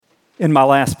In my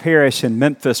last parish in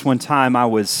Memphis, one time I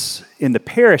was in the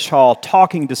parish hall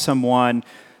talking to someone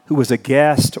who was a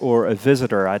guest or a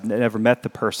visitor. I'd never met the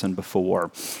person before.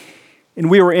 And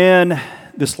we were in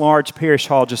this large parish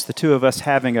hall, just the two of us,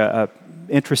 having a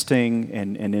interesting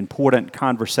and important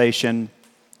conversation.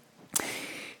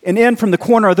 And in from the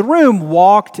corner of the room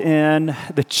walked in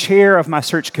the chair of my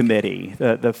search committee,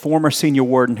 the former senior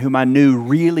warden whom I knew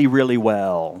really, really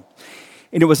well.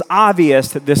 And it was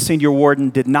obvious that this senior warden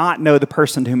did not know the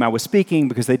person to whom I was speaking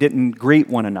because they didn't greet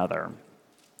one another.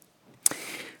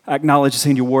 I acknowledged the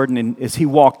senior warden, and as he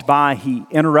walked by, he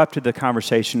interrupted the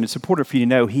conversation. It's important for you to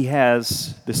know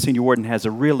the senior warden has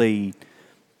a really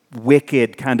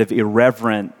wicked, kind of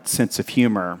irreverent sense of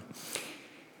humor.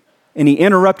 And he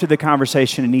interrupted the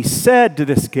conversation, and he said to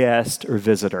this guest or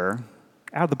visitor,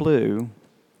 out of the blue,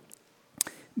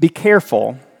 "Be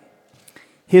careful.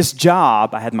 His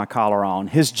job," I had my collar on,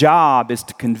 "his job is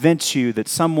to convince you that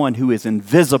someone who is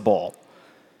invisible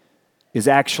is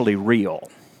actually real."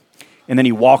 And then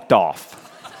he walked off.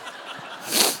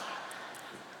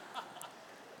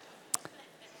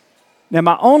 Now,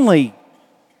 my only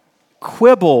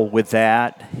quibble with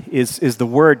that is the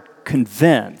word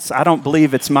convince. I don't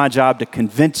believe it's my job to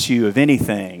convince you of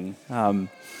anything. But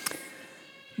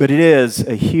it is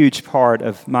a huge part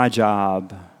of my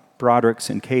job, Broderick's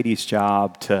and Katie's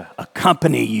job, to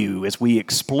accompany you as we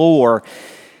explore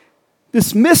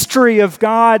this mystery of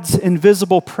God's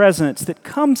invisible presence that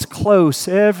comes close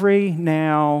every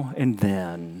now and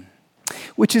then,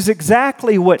 which is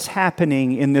exactly what's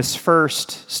happening in this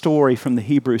first story from the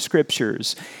Hebrew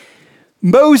Scriptures.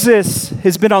 Moses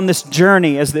has been on this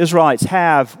journey, as the Israelites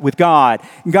have, with God.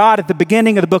 God, at the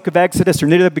beginning of the book of Exodus, or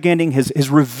near the beginning,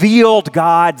 has revealed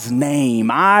God's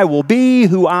name. I will be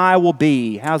who I will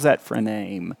be. How's that for a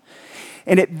name?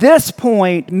 And at this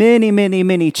point,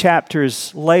 many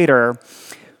chapters later,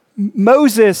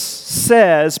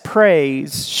 Moses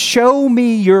prays, "Show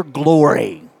me your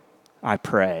glory, I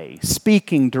pray,"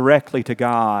 speaking directly to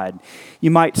God. You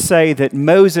might say that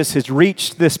Moses has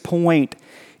reached this point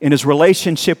in his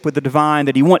relationship with the divine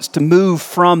that he wants to move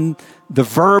from the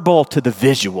verbal to the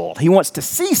visual. He wants to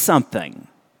see something.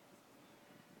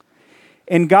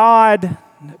 And God,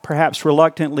 perhaps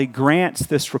reluctantly, grants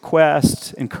this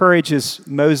request, encourages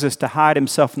Moses to hide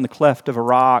himself in the cleft of a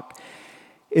rock,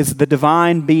 as the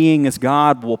divine being, as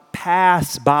God, will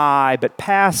pass by, but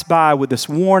pass by with this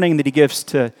warning that he gives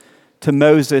to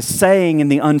Moses, saying in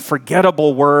the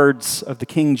unforgettable words of the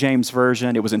King James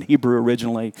Version, it was in Hebrew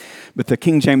originally, but the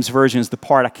King James Version is the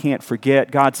part I can't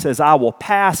forget. God says, "I will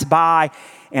pass by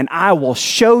and I will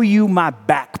show you my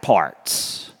back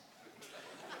parts."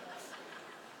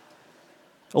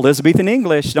 Elizabethan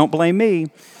English, don't blame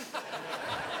me.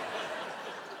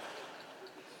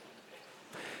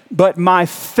 "But my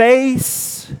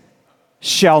face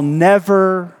shall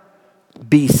never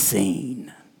be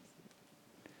seen."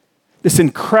 This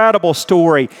incredible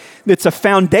story that's a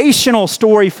foundational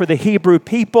story for the Hebrew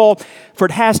people, for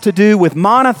it has to do with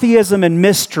monotheism and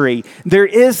mystery. There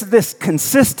is this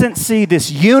consistency,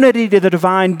 this unity to the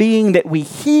divine being that we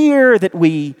hear, that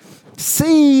we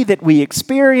see, that we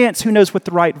experience. Who knows what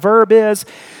the right verb is?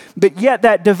 But yet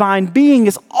that divine being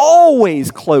is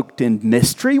always cloaked in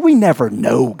mystery. We never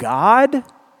know God.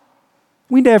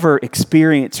 We never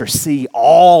experience or see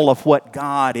all of what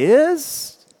God is.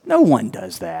 No one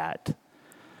does that.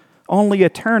 Only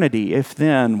eternity, if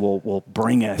then, will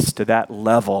bring us to that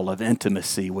level of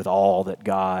intimacy with all that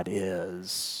God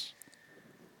is.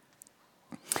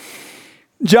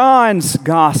 John's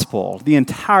gospel, the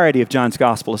entirety of John's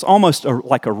gospel, is almost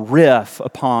like a riff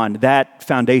upon that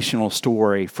foundational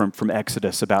story from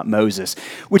Exodus about Moses,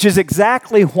 which is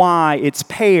exactly why it's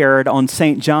paired on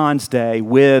St. John's Day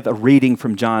with a reading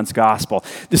from John's gospel.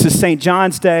 This is St.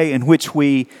 John's Day, in which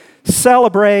we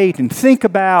celebrate and think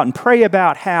about and pray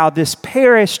about how this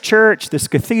parish church, this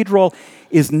cathedral,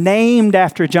 is named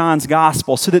after John's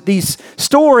gospel, so that these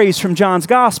stories from John's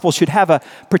gospel should have a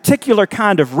particular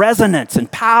kind of resonance and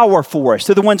power for us.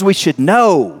 They're the ones we should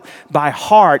know by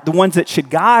heart, the ones that should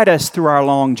guide us through our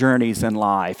long journeys in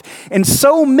life. And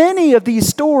so many of these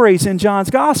stories in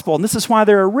John's gospel, and this is why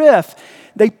they're a riff,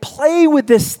 they play with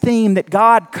this theme that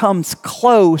God comes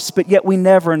close, but yet we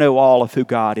never know all of who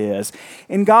God is.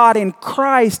 And God in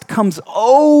Christ comes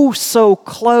oh so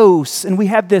close, and we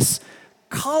have this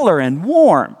color and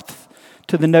warmth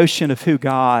to the notion of who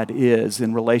God is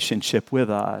in relationship with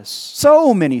us.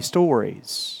 So many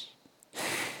stories.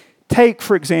 Take,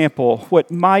 for example, what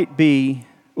might be,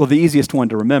 the easiest one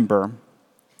to remember,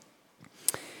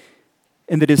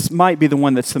 and that might be the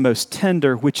one that's the most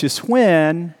tender, which is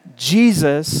when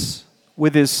Jesus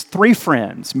with his three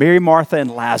friends, Mary, Martha, and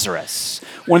Lazarus.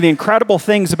 One of the incredible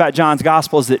things about John's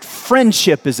gospel is that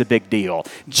friendship is a big deal.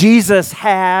 Jesus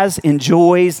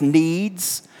enjoys,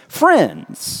 needs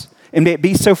friends. And may it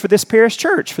be so for this parish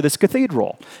church, for this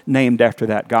cathedral, named after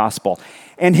that gospel.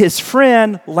 And his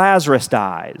friend Lazarus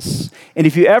dies. And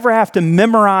if you ever have to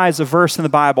memorize a verse in the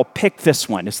Bible, pick this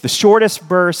one. It's the shortest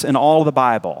verse in all of the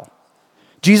Bible.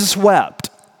 Jesus wept.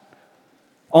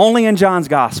 Only in John's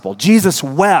gospel. Jesus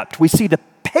wept. We see the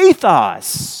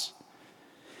pathos,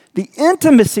 the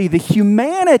intimacy, the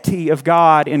humanity of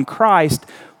God in Christ,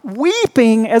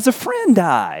 weeping as a friend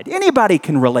died. Anybody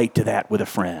can relate to that with a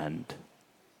friend.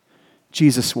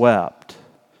 Jesus wept,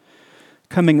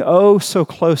 coming oh so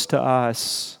close to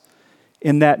us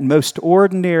in that most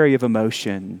ordinary of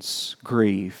emotions,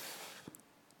 grief.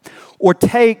 Or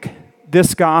take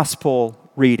this gospel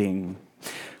reading.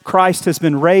 Christ has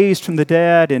been raised from the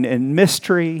dead in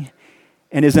mystery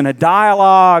and is in a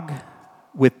dialogue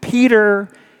with Peter.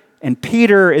 And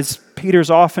Peter's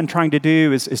often trying to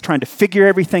do is trying to figure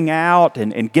everything out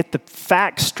and get the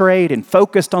facts straight and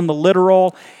focused on the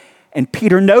literal. And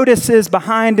Peter notices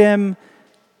behind him,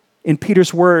 in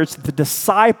Peter's words, the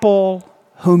disciple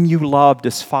whom you loved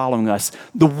is following us,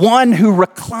 the one who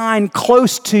reclined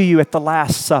close to you at the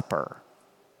Last Supper.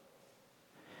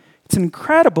 It's an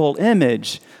incredible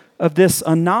image of this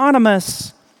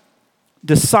anonymous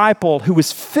disciple who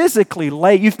was physically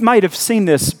laid. You might have seen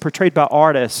this portrayed by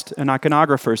artists and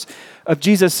iconographers of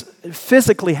Jesus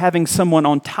physically having someone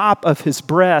on top of his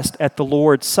breast at the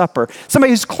Lord's Supper.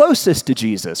 Somebody who's closest to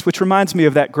Jesus, which reminds me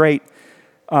of that great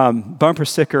bumper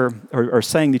sticker or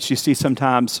saying that you see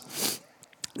sometimes.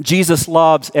 Jesus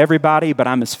loves everybody, but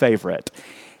I'm his favorite.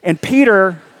 And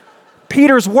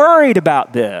Peter's worried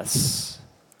about this.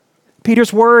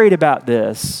 Peter's worried about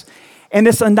this. And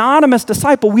this anonymous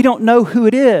disciple, we don't know who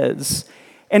it is.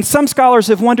 And some scholars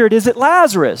have wondered, is it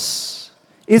Lazarus?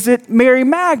 Is it Mary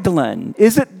Magdalene?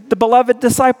 Is it the beloved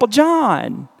disciple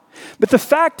John? But the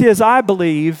fact is, I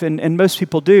believe, and most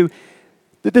people do,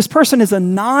 that this person is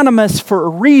anonymous for a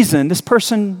reason. This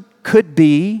person could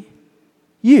be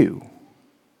you.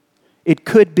 It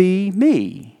could be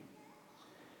me.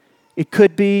 It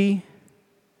could be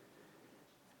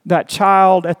that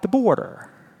child at the border.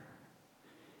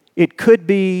 It could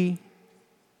be,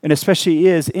 and especially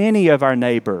is, any of our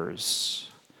neighbors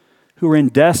who are in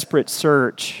desperate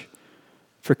search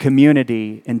for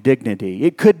community and dignity.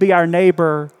 It could be our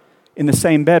neighbor in the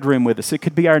same bedroom with us. It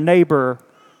could be our neighbor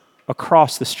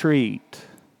across the street.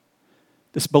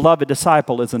 This beloved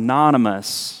disciple is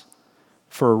anonymous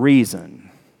for a reason.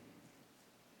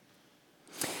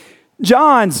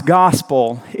 John's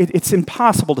gospel, it's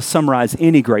impossible to summarize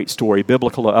any great story,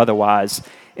 biblical or otherwise,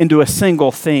 into a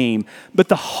single theme. But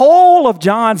the whole of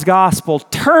John's gospel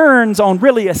turns on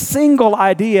really a single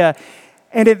idea,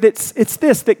 and it's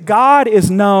this, that God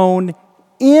is known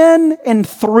in and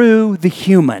through the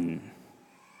human,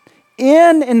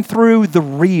 in and through the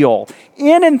real,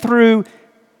 in and through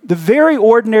the very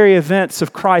ordinary events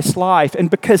of Christ's life. And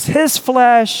because his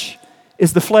flesh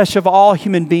is the flesh of all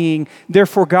human being,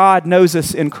 therefore God knows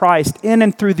us in Christ in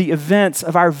and through the events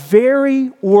of our very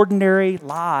ordinary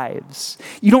lives.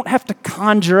 You don't have to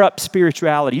conjure up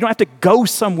spirituality. You don't have to go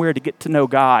somewhere to get to know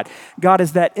God. God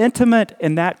is that intimate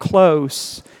and that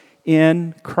close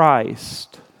in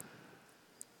Christ.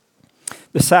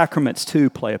 The sacraments too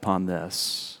play upon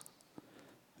this.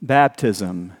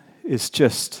 Baptism is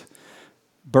just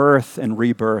birth and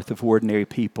rebirth of ordinary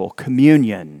people.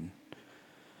 Communion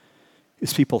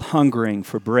is people hungering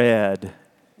for bread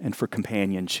and for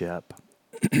companionship.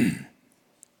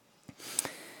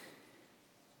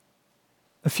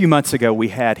 A few months ago, we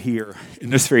had here in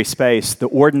this very space the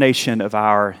ordination of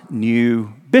our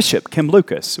new bishop, Kim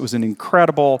Lucas. It was an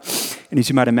incredible, and as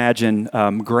you might imagine,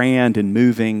 grand and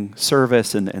moving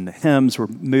service, and the hymns were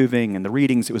moving, and the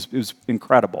readings, it was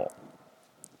incredible.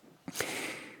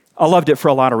 I loved it for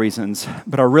a lot of reasons,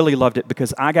 but I really loved it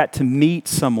because I got to meet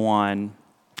someone.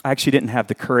 I actually didn't have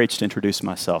the courage to introduce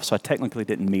myself, so I technically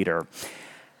didn't meet her.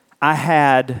 I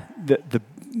had the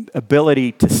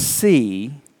ability to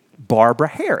see Barbara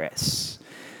Harris.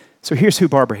 So here's who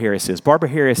Barbara Harris is. Barbara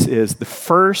Harris is the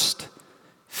first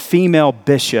female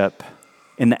bishop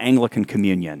in the Anglican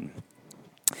Communion.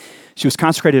 She was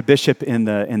consecrated a bishop in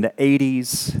the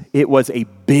 80s. It was a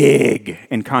big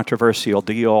and controversial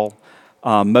deal.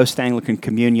 Most Anglican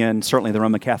Communion, certainly the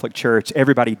Roman Catholic Church,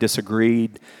 everybody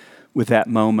disagreed with that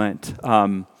moment.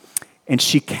 And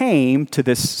she came to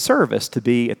this service to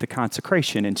be at the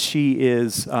consecration, and she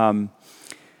is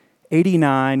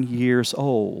 89 years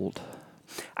old.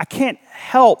 I can't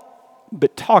help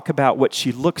but talk about what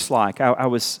she looks like.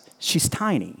 She's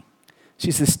tiny.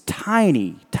 She's this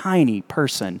tiny, tiny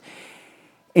person.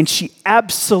 And she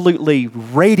absolutely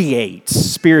radiates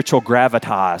spiritual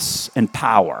gravitas and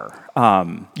power.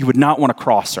 You would not want to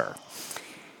cross her.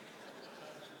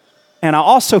 And I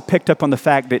also picked up on the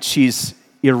fact that she's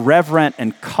irreverent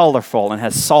and colorful and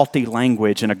has salty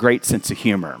language and a great sense of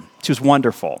humor. She was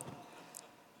wonderful.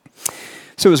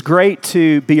 So it was great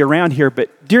to be around here,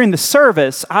 but during the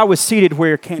service, I was seated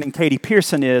where Canon Katie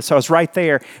Pearson is, so I was right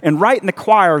there. And right in the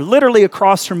choir, literally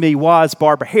across from me, was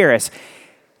Barbara Harris.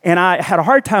 And I had a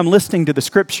hard time listening to the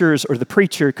scriptures or the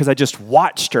preacher because I just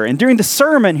watched her. And during the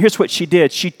sermon, here's what she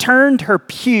did. She turned her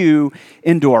pew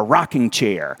into a rocking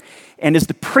chair. And as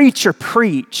the preacher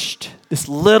preached, this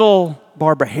little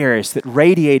Barbara Harris that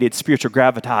radiated spiritual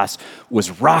gravitas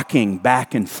was rocking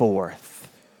back and forth.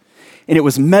 And it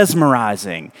was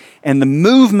mesmerizing. And the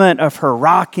movement of her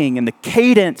rocking and the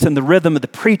cadence and the rhythm of the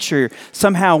preacher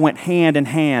somehow went hand in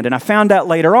hand. And I found out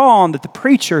later on that the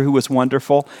preacher, who was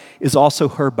wonderful, is also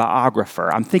her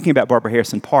biographer. I'm thinking about Barbara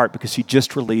Harris in part because she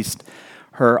just released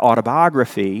her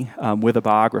autobiography with a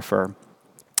biographer.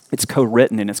 It's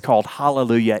co-written and it's called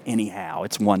Hallelujah Anyhow.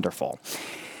 It's wonderful.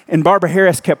 And Barbara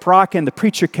Harris kept rocking, the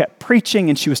preacher kept preaching,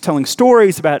 and she was telling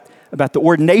stories about the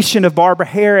ordination of Barbara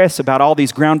Harris, about all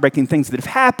these groundbreaking things that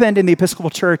have happened in the Episcopal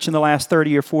Church in the last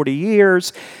 30 or 40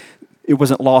 years. It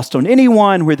wasn't lost on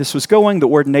anyone where this was going, the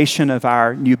ordination of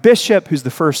our new bishop, who's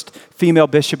the first female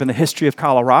bishop in the history of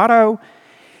Colorado.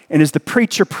 And as the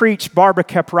preacher preached, Barbara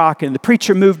kept rocking. The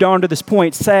preacher moved on to this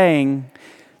point saying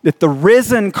that the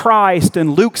risen Christ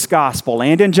in Luke's gospel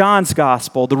and in John's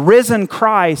gospel, the risen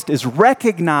Christ is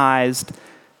recognized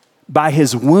by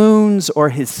his wounds or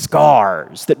his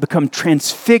scars that become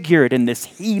transfigured in this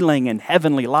healing and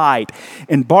heavenly light.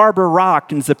 And Barbara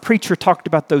rocked, and as the preacher talked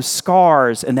about those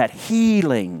scars and that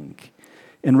healing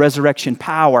and resurrection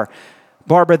power,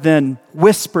 Barbara then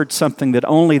whispered something that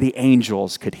only the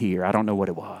angels could hear. I don't know what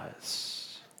it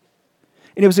was.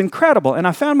 And it was incredible. And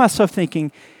I found myself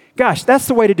thinking, gosh, that's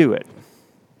the way to do it.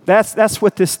 That's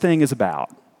what this thing is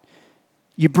about.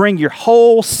 You bring your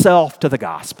whole self to the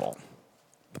gospel.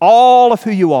 All of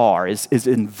who you are is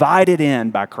invited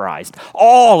in by Christ.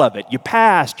 All of it, your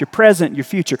past, your present, your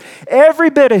future. Every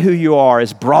bit of who you are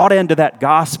is brought into that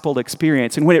gospel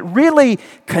experience. And when it really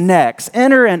connects,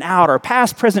 inner and outer,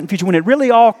 past, present, and future, when it really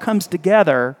all comes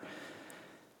together,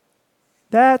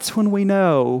 that's when we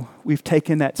know we've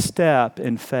taken that step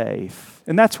in faith.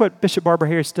 And that's what Bishop Barbara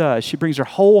Harris does. She brings her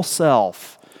whole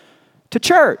self to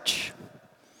church.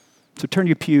 So turn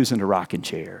your pews into rocking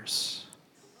chairs.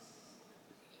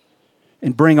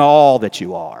 And bring all that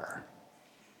you are.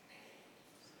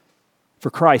 For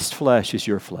Christ's flesh is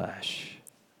your flesh.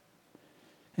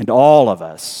 And all of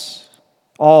us,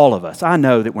 I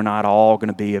know that we're not all going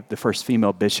to be the first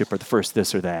female bishop or the first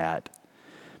this or that.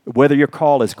 But whether your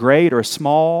call is great or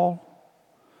small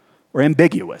or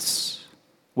ambiguous,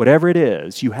 whatever it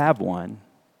is, you have one.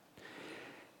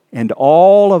 And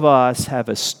all of us have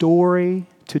a story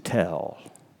to tell.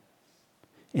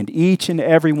 And each and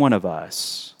every one of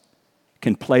us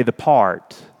can play the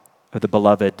part of the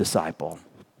beloved disciple.